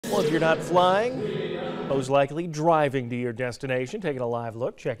if you're not flying, most likely driving to your destination, taking a live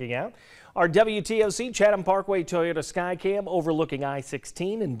look, checking out our WTOC Chatham Parkway Toyota Skycam overlooking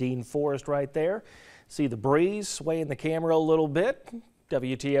I-16 and Dean Forest right there. See the breeze swaying the camera a little bit.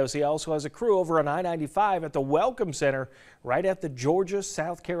 WTOC also has a crew over on I-95 at the Welcome Center right at the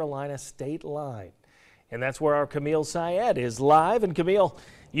Georgia-South Carolina state line. And that's where our Camille Syed is live. And Camille,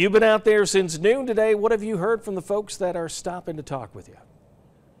 you've been out there since noon today. What have you heard from the folks that are stopping to talk with you?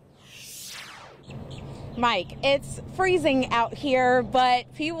 Mike, it's freezing out here,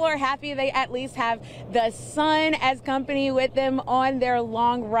 but people are happy they at least have the sun as company with them on their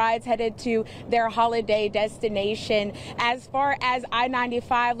long rides headed to their holiday destination. As far as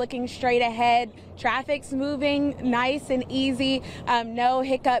I-95 looking straight ahead, traffic's moving nice and easy. No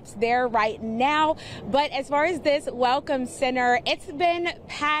hiccups there right now. But as far as this Welcome Center, it's been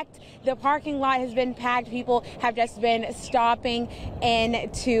packed. The parking lot has been packed. People have just been stopping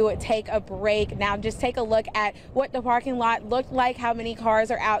in to take a break. Now, just take a look at what the parking lot looked like, how many cars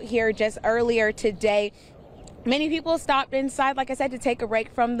are out here just earlier today. Many people stopped inside, like I said, to take a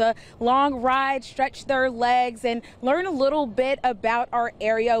break from the long ride, stretch their legs, and learn a little bit about our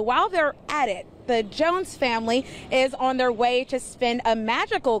area. While they're at it, the Jones family is on their way to spend a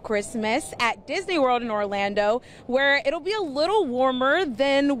magical Christmas at Disney World in Orlando, where it'll be a little warmer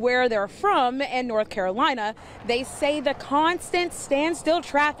than where they're from in North Carolina. They say the constant standstill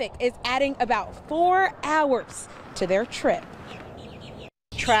traffic is adding about 4 hours to their trip.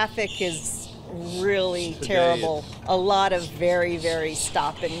 Traffic is really terrible. A lot of very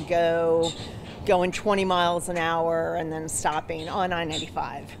stop and go, going 20 miles an hour and then stopping on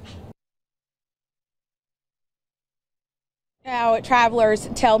I-95. Now, travelers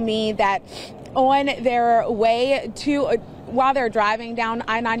tell me that on their way to, while they're driving down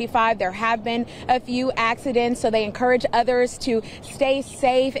I-95, there have been a few accidents, so they encourage others to stay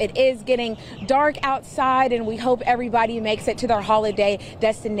safe. It is getting dark outside, and we hope everybody makes it to their holiday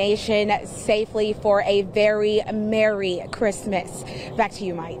destination safely for a very Merry Christmas. Back to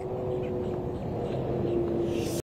you, Mike.